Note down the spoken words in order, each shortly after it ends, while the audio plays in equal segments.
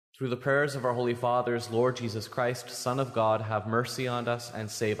Through the prayers of our holy fathers, Lord Jesus Christ, Son of God, have mercy on us and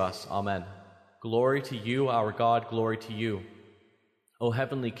save us. Amen. Glory to you, our God, glory to you. O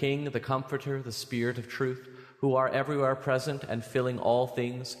heavenly King, the Comforter, the Spirit of truth, who are everywhere present and filling all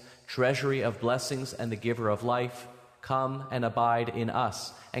things, treasury of blessings and the giver of life, come and abide in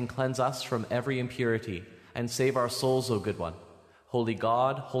us, and cleanse us from every impurity, and save our souls, O good one. Holy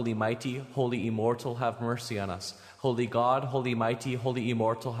God, holy mighty, holy immortal, have mercy on us. Holy God, holy mighty, holy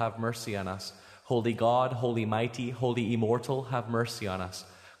immortal, have mercy on us. Holy God, holy mighty, holy immortal, have mercy on us.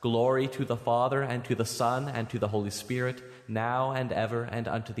 Glory to the Father, and to the Son, and to the Holy Spirit, now and ever, and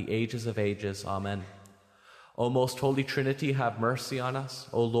unto the ages of ages. Amen. O most holy Trinity, have mercy on us.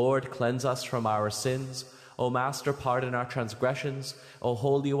 O Lord, cleanse us from our sins. O Master, pardon our transgressions. O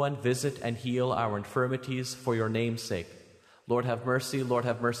Holy One, visit and heal our infirmities for your name's sake. Lord, have mercy, Lord,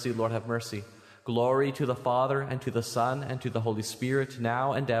 have mercy, Lord, have mercy. Glory to the Father, and to the Son, and to the Holy Spirit,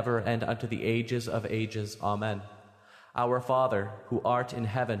 now and ever, and unto the ages of ages. Amen. Our Father, who art in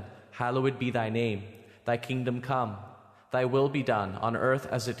heaven, hallowed be thy name. Thy kingdom come. Thy will be done, on earth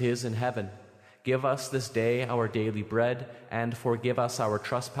as it is in heaven. Give us this day our daily bread, and forgive us our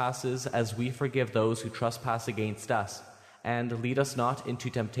trespasses, as we forgive those who trespass against us. And lead us not into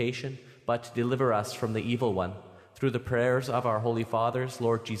temptation, but deliver us from the evil one. Through the prayers of our holy fathers,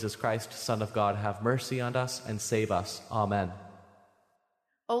 Lord Jesus Christ, Son of God, have mercy on us and save us. Amen.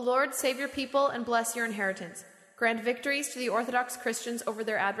 O Lord, save your people and bless your inheritance. Grant victories to the Orthodox Christians over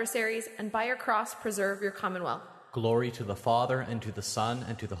their adversaries, and by your cross preserve your commonwealth. Glory to the Father, and to the Son,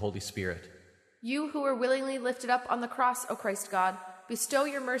 and to the Holy Spirit. You who were willingly lifted up on the cross, O Christ God, bestow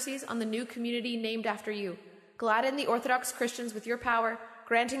your mercies on the new community named after you. Gladden the Orthodox Christians with your power,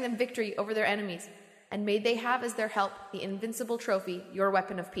 granting them victory over their enemies. And may they have as their help the invincible trophy, your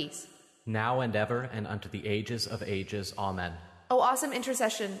weapon of peace. Now and ever, and unto the ages of ages. Amen. O awesome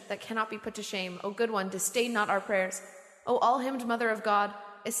intercession that cannot be put to shame, O good one, disdain not our prayers. O all-hymned Mother of God,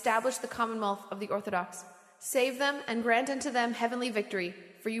 establish the commonwealth of the Orthodox. Save them and grant unto them heavenly victory,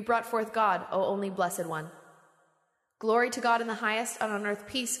 for you brought forth God, O only blessed one. Glory to God in the highest, and on earth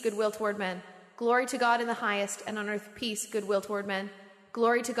peace, goodwill toward men. Glory to God in the highest, and on earth peace, goodwill toward men.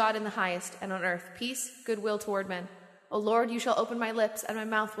 Glory to God in the highest, and on earth peace, goodwill toward men. O Lord, you shall open my lips, and my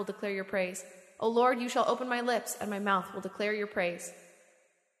mouth will declare your praise. O Lord, you shall open my lips, and my mouth will declare your praise.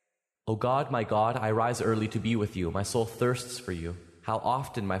 O God, my God, I rise early to be with you. My soul thirsts for you. How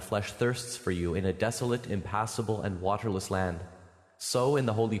often my flesh thirsts for you in a desolate, impassable, and waterless land. So in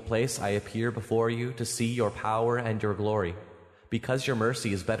the holy place I appear before you to see your power and your glory. Because your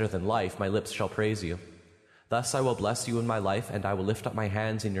mercy is better than life, my lips shall praise you. Thus I will bless you in my life, and I will lift up my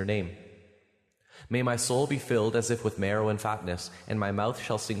hands in your name. May my soul be filled as if with marrow and fatness, and my mouth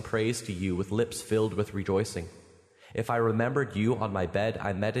shall sing praise to you with lips filled with rejoicing. If I remembered you on my bed,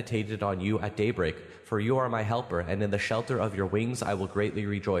 I meditated on you at daybreak, for you are my helper, and in the shelter of your wings I will greatly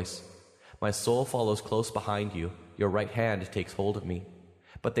rejoice. My soul follows close behind you, your right hand takes hold of me.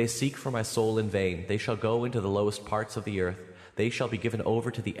 But they seek for my soul in vain. They shall go into the lowest parts of the earth. They shall be given over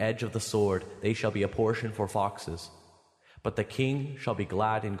to the edge of the sword. They shall be a portion for foxes. But the king shall be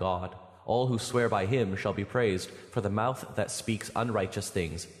glad in God. All who swear by him shall be praised, for the mouth that speaks unrighteous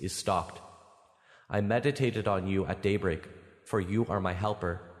things is stopped. I meditated on you at daybreak, for you are my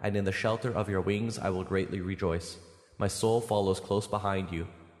helper, and in the shelter of your wings I will greatly rejoice. My soul follows close behind you.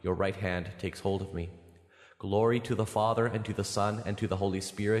 Your right hand takes hold of me. Glory to the Father, and to the Son, and to the Holy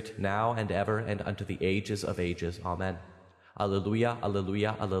Spirit, now and ever, and unto the ages of ages. Amen. Alleluia,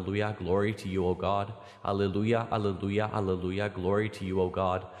 alleluia, alleluia, glory to you, O God. Alleluia, alleluia, alleluia, glory to you, O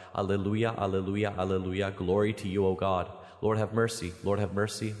God. Alleluia, alleluia, alleluia, glory to you, O God. Lord have mercy, Lord have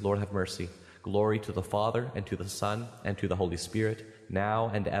mercy, Lord have mercy. Glory to the Father, and to the Son, and to the Holy Spirit, now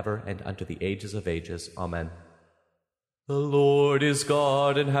and ever, and unto the ages of ages. Amen. The Lord is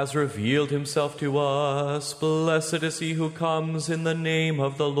God and has revealed himself to us. Blessed is he who comes in the name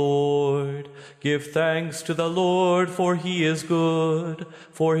of the Lord. Give thanks to the Lord, for he is good,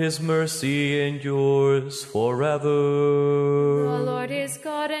 for his mercy endures forever. The Lord is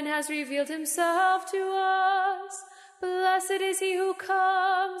God and has revealed himself to us. Blessed is he who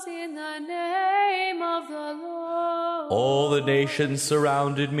comes in the name of the Lord. All the nations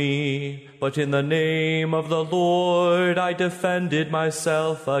surrounded me, but in the name of the Lord I defended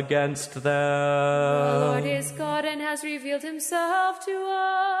myself against them. The Lord is God and has revealed himself to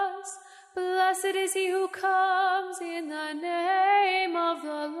us. Blessed is he who comes in the name of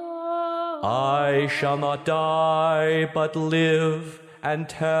the Lord. I shall not die, but live and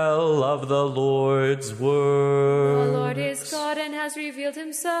tell of the Lord's word. The Lord is God and has revealed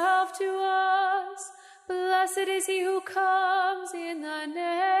himself to us. Blessed is he who comes in the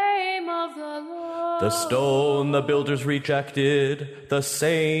name The stone the builders rejected, the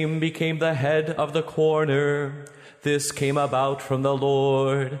same became the head of the corner. This came about from the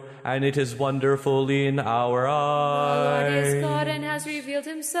Lord, and it is wonderful in our eyes. The Lord is God and has revealed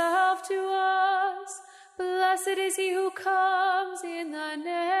himself to us. Blessed is he who comes in the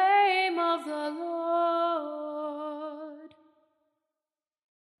name of the Lord.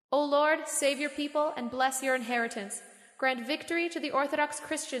 O Lord, save your people and bless your inheritance. Grant victory to the Orthodox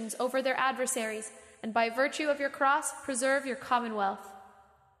Christians over their adversaries, and by virtue of your cross, preserve your commonwealth.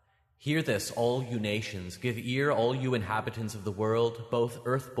 Hear this, all you nations. Give ear, all you inhabitants of the world, both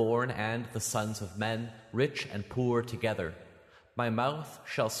earthborn and the sons of men, rich and poor together. My mouth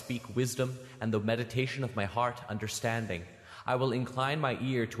shall speak wisdom, and the meditation of my heart understanding. I will incline my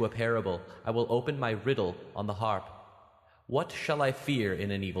ear to a parable. I will open my riddle on the harp. What shall I fear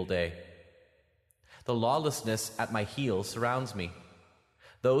in an evil day? The lawlessness at my heels surrounds me.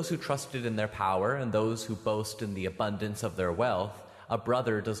 Those who trusted in their power and those who boast in the abundance of their wealth, a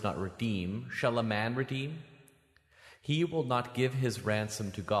brother does not redeem. Shall a man redeem? He will not give his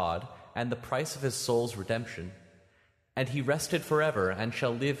ransom to God, and the price of his soul's redemption. And he rested forever, and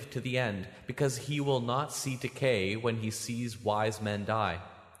shall live to the end, because he will not see decay when he sees wise men die.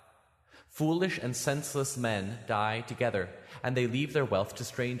 Foolish and senseless men die together, and they leave their wealth to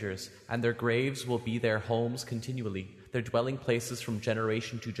strangers, and their graves will be their homes continually, their dwelling places from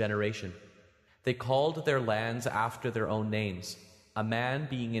generation to generation. They called their lands after their own names. A man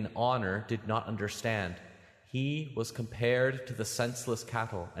being in honor did not understand. He was compared to the senseless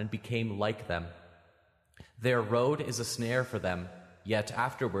cattle and became like them. Their road is a snare for them, yet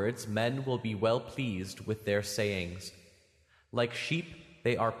afterwards men will be well pleased with their sayings. Like sheep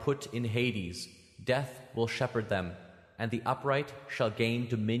they are put in Hades. Death will shepherd them, and the upright shall gain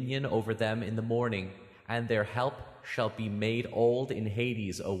dominion over them in the morning, and their help shall be made old in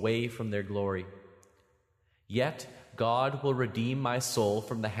Hades away from their glory. Yet God will redeem my soul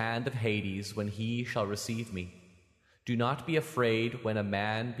from the hand of Hades when he shall receive me. Do not be afraid when a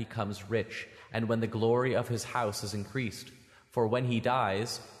man becomes rich, and when the glory of his house is increased. For when he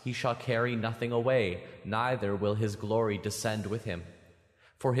dies, he shall carry nothing away, neither will his glory descend with him.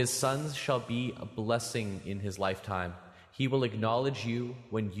 For his sons shall be a blessing in his lifetime. He will acknowledge you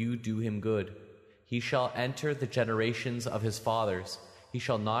when you do him good. He shall enter the generations of his fathers. He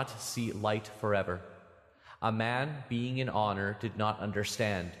shall not see light forever. A man being in honor did not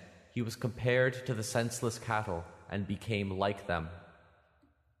understand. He was compared to the senseless cattle and became like them.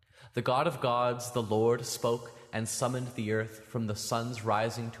 The God of gods, the Lord, spoke and summoned the earth from the sun's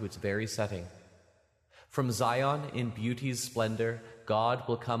rising to its very setting. From Zion in beauty's splendor, God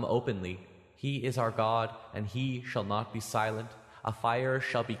will come openly. He is our God, and he shall not be silent. A fire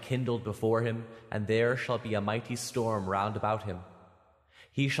shall be kindled before him, and there shall be a mighty storm round about him.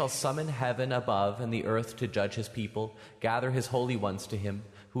 He shall summon heaven above and the earth to judge his people, gather his holy ones to him,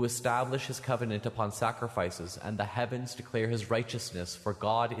 who establish his covenant upon sacrifices, and the heavens declare his righteousness, for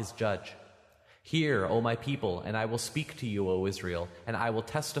God is judge. Hear, O my people, and I will speak to you, O Israel, and I will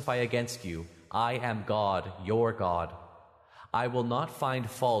testify against you. I am God, your God. I will not find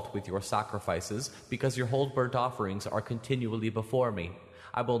fault with your sacrifices, because your whole burnt offerings are continually before me.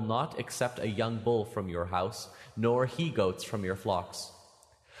 I will not accept a young bull from your house, nor he-goats from your flocks.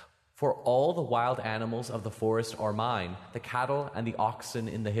 For all the wild animals of the forest are mine, the cattle and the oxen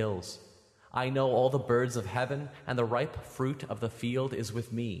in the hills. I know all the birds of heaven, and the ripe fruit of the field is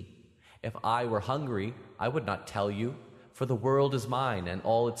with me. If I were hungry, I would not tell you, for the world is mine and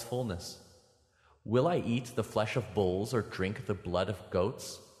all its fullness. Will I eat the flesh of bulls or drink the blood of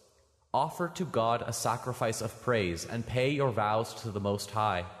goats? Offer to God a sacrifice of praise, and pay your vows to the Most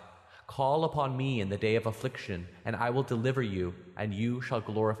High. Call upon me in the day of affliction, and I will deliver you, and you shall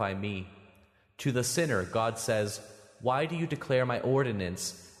glorify me. To the sinner, God says, why do you declare my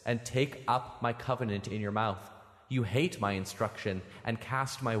ordinance and take up my covenant in your mouth? You hate my instruction and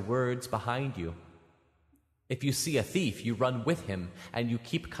cast my words behind you. If you see a thief, you run with him, and you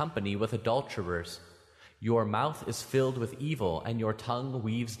keep company with adulterers. Your mouth is filled with evil, and your tongue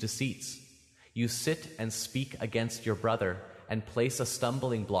weaves deceits. You sit and speak against your brother, and place a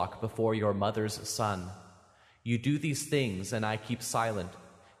stumbling block before your mother's son. You do these things, and I keep silent.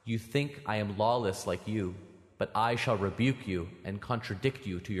 You think I am lawless like you, but I shall rebuke you and contradict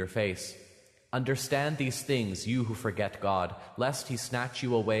you to your face. Understand these things, you who forget God, lest he snatch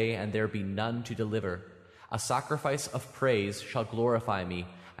you away and there be none to deliver. A sacrifice of praise shall glorify me,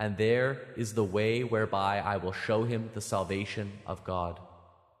 and there is the way whereby I will show him the salvation of God.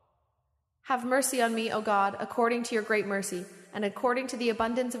 Have mercy on me, O God, according to your great mercy, and according to the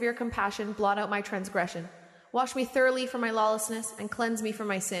abundance of your compassion, blot out my transgression. Wash me thoroughly from my lawlessness, and cleanse me from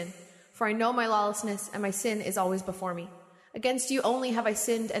my sin. For I know my lawlessness, and my sin is always before me. Against you only have I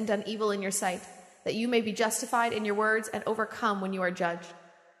sinned and done evil in your sight, that you may be justified in your words and overcome when you are judged.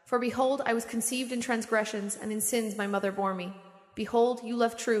 For behold, I was conceived in transgressions, and in sins my mother bore me. Behold, you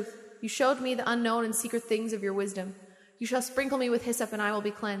love truth. You showed me the unknown and secret things of your wisdom. You shall sprinkle me with hyssop, and I will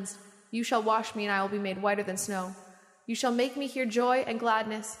be cleansed. You shall wash me, and I will be made whiter than snow. You shall make me hear joy and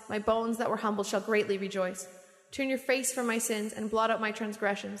gladness. My bones that were humbled shall greatly rejoice. Turn your face from my sins, and blot out my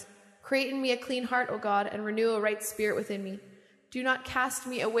transgressions. Create in me a clean heart, O God, and renew a right spirit within me. Do not cast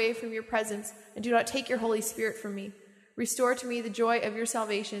me away from your presence, and do not take your Holy Spirit from me. Restore to me the joy of your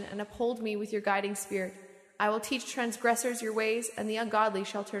salvation, and uphold me with your guiding spirit. I will teach transgressors your ways, and the ungodly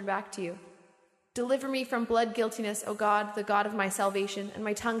shall turn back to you. Deliver me from blood guiltiness, O God, the God of my salvation, and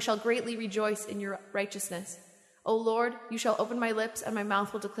my tongue shall greatly rejoice in your righteousness. O Lord, you shall open my lips, and my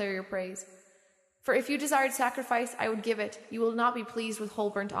mouth will declare your praise. For if you desired sacrifice, I would give it. You will not be pleased with whole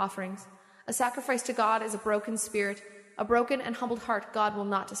burnt offerings. A sacrifice to God is a broken spirit. A broken and humbled heart God will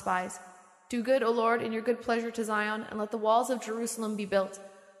not despise. Do good, O Lord, in your good pleasure to Zion, and let the walls of Jerusalem be built.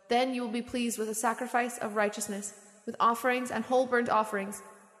 Then you will be pleased with a sacrifice of righteousness, with offerings and whole burnt offerings.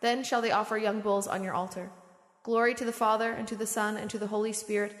 Then shall they offer young bulls on your altar. Glory to the Father, and to the Son, and to the Holy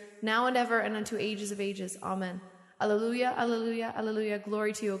Spirit, now and ever, and unto ages of ages. Amen. Alleluia, alleluia, alleluia,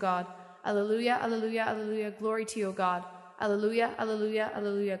 glory to you, O God. Alleluia, alleluia, alleluia, glory to you, O God. Alleluia, alleluia,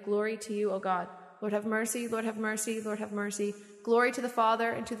 alleluia, glory to you, O God. Lord have mercy, Lord have mercy, Lord have mercy. Glory to the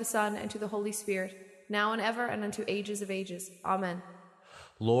Father, and to the Son, and to the Holy Spirit, now and ever, and unto ages of ages. Amen.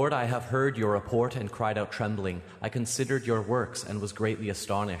 Lord, I have heard your report and cried out trembling. I considered your works and was greatly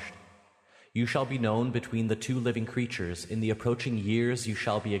astonished. You shall be known between the two living creatures. In the approaching years you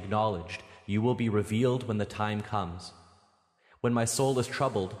shall be acknowledged. You will be revealed when the time comes. When my soul is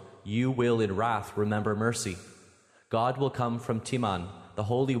troubled, you will in wrath remember mercy. God will come from Timan, the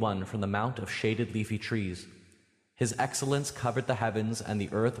Holy One, from the mount of shaded leafy trees. His excellence covered the heavens, and the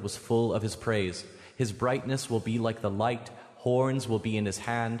earth was full of his praise. His brightness will be like the light, horns will be in his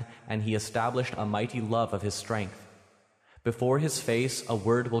hand, and he established a mighty love of his strength. Before his face a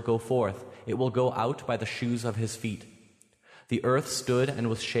word will go forth, it will go out by the shoes of his feet. The earth stood and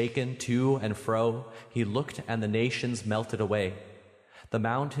was shaken to and fro. He looked, and the nations melted away. The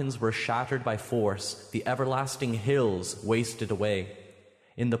mountains were shattered by force, the everlasting hills wasted away.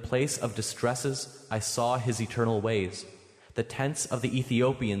 In the place of distresses I saw his eternal ways. The tents of the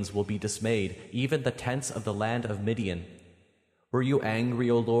Ethiopians will be dismayed, even the tents of the land of Midian. Were you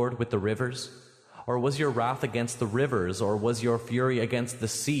angry, O Lord, with the rivers? Or was your wrath against the rivers, or was your fury against the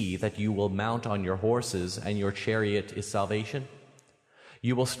sea, that you will mount on your horses, and your chariot is salvation?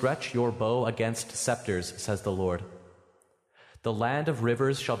 You will stretch your bow against scepters, says the Lord. The land of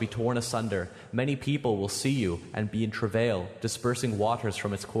rivers shall be torn asunder. Many people will see you and be in travail, dispersing waters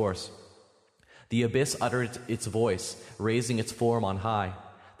from its course. The abyss uttered its voice, raising its form on high.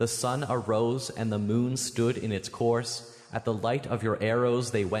 The sun arose, and the moon stood in its course. At the light of your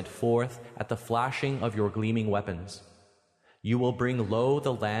arrows they went forth, at the flashing of your gleaming weapons. You will bring low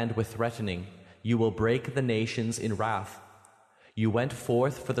the land with threatening. You will break the nations in wrath. You went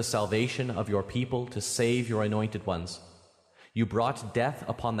forth for the salvation of your people, to save your anointed ones. You brought death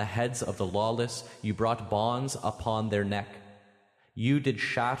upon the heads of the lawless. You brought bonds upon their neck. You did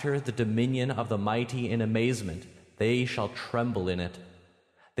shatter the dominion of the mighty in amazement. They shall tremble in it.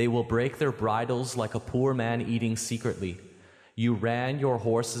 They will break their bridles like a poor man eating secretly. You ran your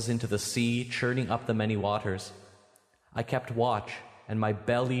horses into the sea, churning up the many waters. I kept watch, and my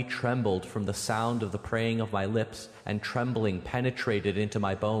belly trembled from the sound of the praying of my lips, and trembling penetrated into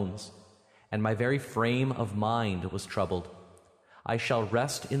my bones, and my very frame of mind was troubled. I shall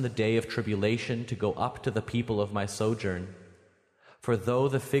rest in the day of tribulation, to go up to the people of my sojourn. For though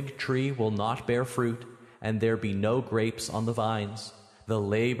the fig tree will not bear fruit, and there be no grapes on the vines, the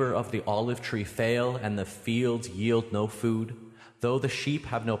labor of the olive tree fail, and the fields yield no food, though the sheep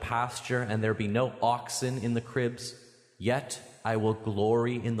have no pasture, and there be no oxen in the cribs, yet I will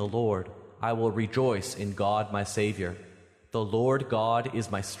glory in the Lord. I will rejoice in God my Savior. The Lord God is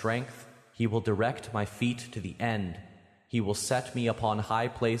my strength. He will direct my feet to the end. He will set me upon high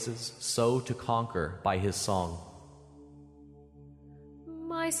places, so to conquer by his song.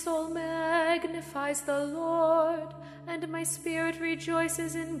 My soul magnifies the Lord, and my spirit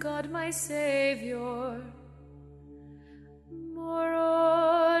rejoices in God my Savior. More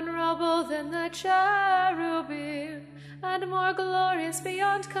honorable than the cherubim, and more glorious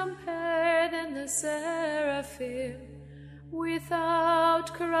beyond compare than the seraphim.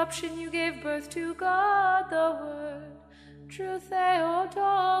 Without corruption you gave birth to God the Word. True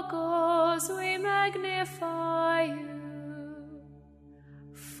Theotokos, we magnify you.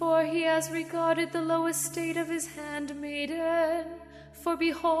 For he has regarded the low estate of his handmaiden. For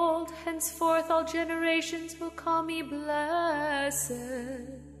behold, henceforth all generations will call me blessed.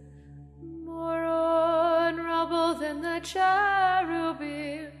 More honorable than the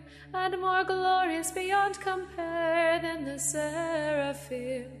cherubim, and more glorious beyond compare than the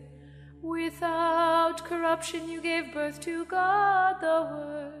seraphim. Without corruption you gave birth to God the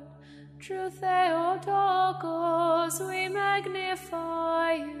Word. True Theotokos, we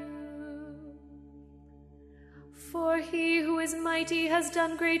magnify you. For he who is mighty has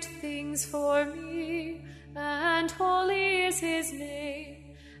done great things for me, and holy is his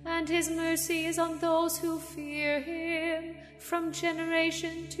name, and his mercy is on those who fear him from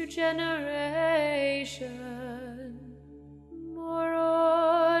generation to generation. More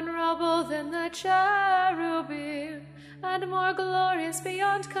honorable than the cherubim, and more glorious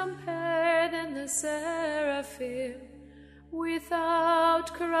beyond compare than the seraphim.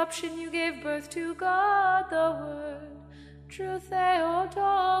 Without corruption you gave birth to God the Word. True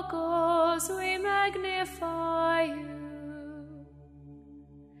Theotokos, we magnify you.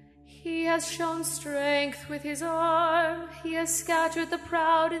 He has shown strength with his arm. He has scattered the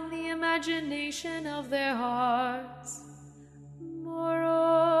proud in the imagination of their hearts. More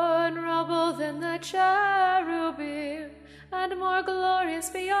honorable than the cherubim, and more glorious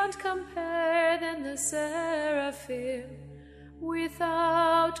beyond compare than the seraphim.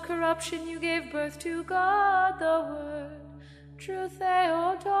 Without corruption you gave birth to God the Word. True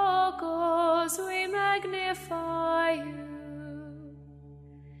Theotokos, we magnify you.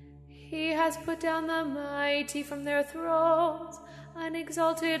 He has put down the mighty from their thrones, and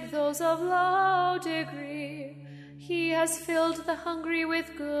exalted those of low degree. He has filled the hungry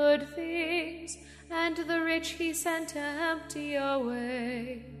with good things, and the rich he sent empty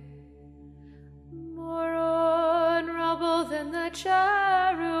away. More honorable than the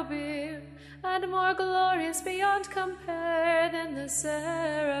cherubim, and more glorious beyond compare than the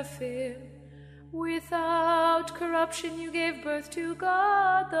seraphim. Without corruption you gave birth to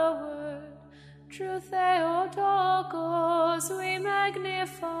God the Word. True Theotokos, we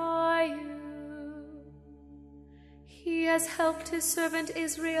magnify you. He has helped his servant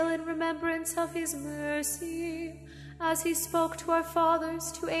Israel in remembrance of his mercy, as he spoke to our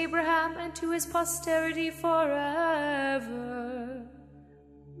fathers, to Abraham, and to his posterity forever.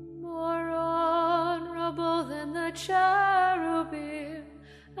 More honorable than the cherubim,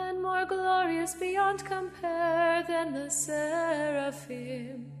 and more glorious beyond compare than the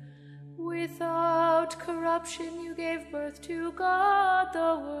seraphim. Without corruption you gave birth to God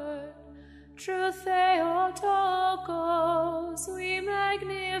the Word. True Theotokos, we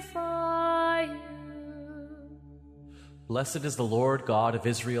magnify you. Blessed is the Lord God of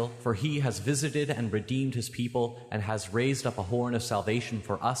Israel, for he has visited and redeemed his people, and has raised up a horn of salvation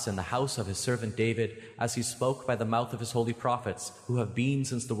for us in the house of his servant David, as he spoke by the mouth of his holy prophets, who have been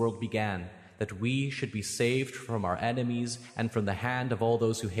since the world began, that we should be saved from our enemies and from the hand of all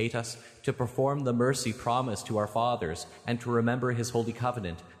those who hate us, to perform the mercy promised to our fathers, and to remember his holy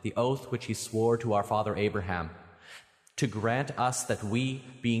covenant, the oath which he swore to our father Abraham, to grant us that we,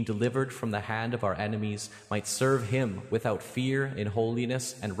 being delivered from the hand of our enemies, might serve him without fear in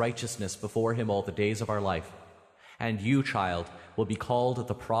holiness and righteousness before him all the days of our life. And you, child, will be called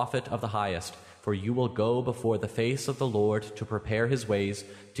the prophet of the highest, for you will go before the face of the Lord to prepare his ways,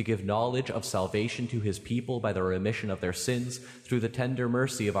 to give knowledge of salvation to his people by the remission of their sins, through the tender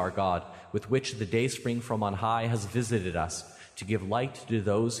mercy of our God, with which the dayspring from on high has visited us, to give light to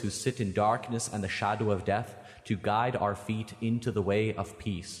those who sit in darkness and the shadow of death, to guide our feet into the way of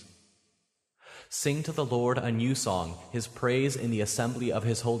peace. Sing to the Lord a new song, his praise in the assembly of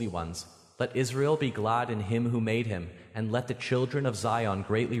his holy ones. Let Israel be glad in him who made him, and let the children of Zion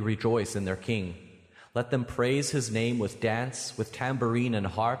greatly rejoice in their King. Let them praise his name with dance, with tambourine and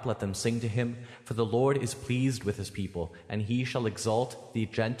harp let them sing to him, for the Lord is pleased with his people, and he shall exalt the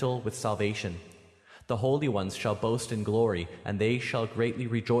gentle with salvation. The holy ones shall boast in glory, and they shall greatly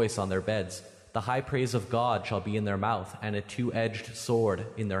rejoice on their beds. The high praise of God shall be in their mouth, and a two-edged sword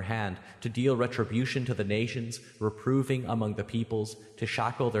in their hand, to deal retribution to the nations, reproving among the peoples, to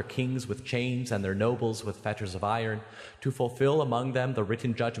shackle their kings with chains and their nobles with fetters of iron, to fulfill among them the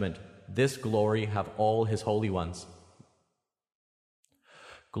written judgment. This glory have all his holy ones.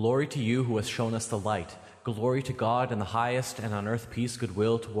 Glory to you who has shown us the light. Glory to God in the highest, and on earth peace,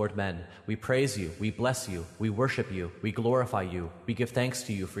 goodwill toward men. We praise you, we bless you, we worship you, we glorify you, we give thanks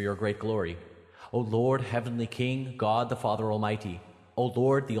to you for your great glory. O Lord, heavenly King, God the Father Almighty, O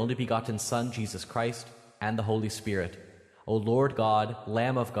Lord, the only begotten Son, Jesus Christ, and the Holy Spirit, O Lord God,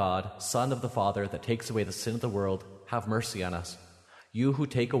 Lamb of God, Son of the Father, that takes away the sin of the world, have mercy on us. You who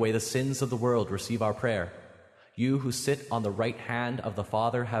take away the sins of the world, receive our prayer. You who sit on the right hand of the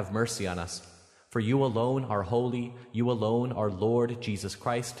Father, have mercy on us. For you alone are holy, you alone are Lord Jesus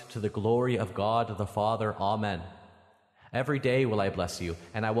Christ, to the glory of God the Father. Amen. Every day will I bless you,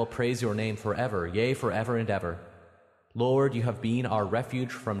 and I will praise your name forever, yea, forever and ever. Lord, you have been our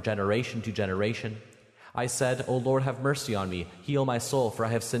refuge from generation to generation. I said, O Lord, have mercy on me, heal my soul, for I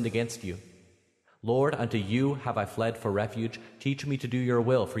have sinned against you. Lord, unto you have I fled for refuge. Teach me to do your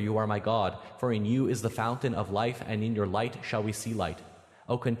will, for you are my God. For in you is the fountain of life, and in your light shall we see light.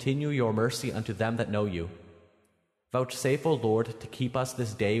 O continue your mercy unto them that know you. Vouchsafe, O Lord, to keep us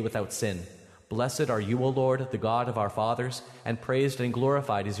this day without sin. Blessed are you, O Lord, the God of our fathers, and praised and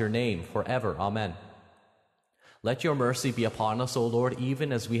glorified is your name forever. Amen. Let your mercy be upon us, O Lord,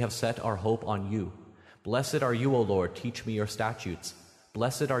 even as we have set our hope on you. Blessed are you, O Lord, teach me your statutes.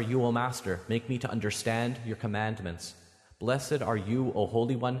 Blessed are you, O Master, make me to understand your commandments. Blessed are you, O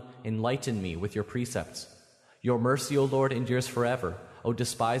Holy One, enlighten me with your precepts. Your mercy, O Lord, endures forever. O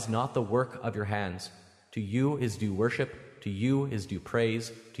despise not the work of your hands. To you is due worship, to you is due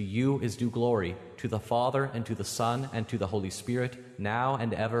praise, to you is due glory, to the Father, and to the Son, and to the Holy Spirit, now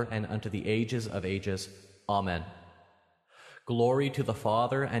and ever, and unto the ages of ages. Amen. Glory to the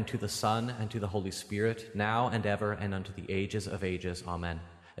Father, and to the Son, and to the Holy Spirit, now and ever, and unto the ages of ages. Amen.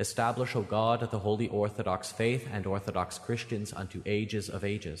 Establish, O God, the holy Orthodox faith and Orthodox Christians unto ages of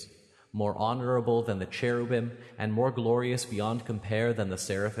ages. More honorable than the cherubim, and more glorious beyond compare than the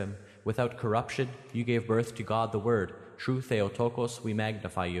seraphim, without corruption, you gave birth to God the Word. True Theotokos, we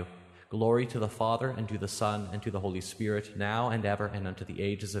magnify you. Glory to the Father, and to the Son, and to the Holy Spirit, now and ever, and unto the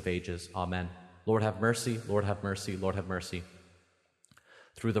ages of ages. Amen. Lord have mercy, Lord have mercy, Lord have mercy.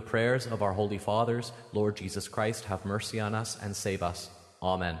 Through the prayers of our holy fathers, Lord Jesus Christ, have mercy on us and save us.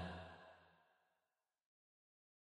 Amen.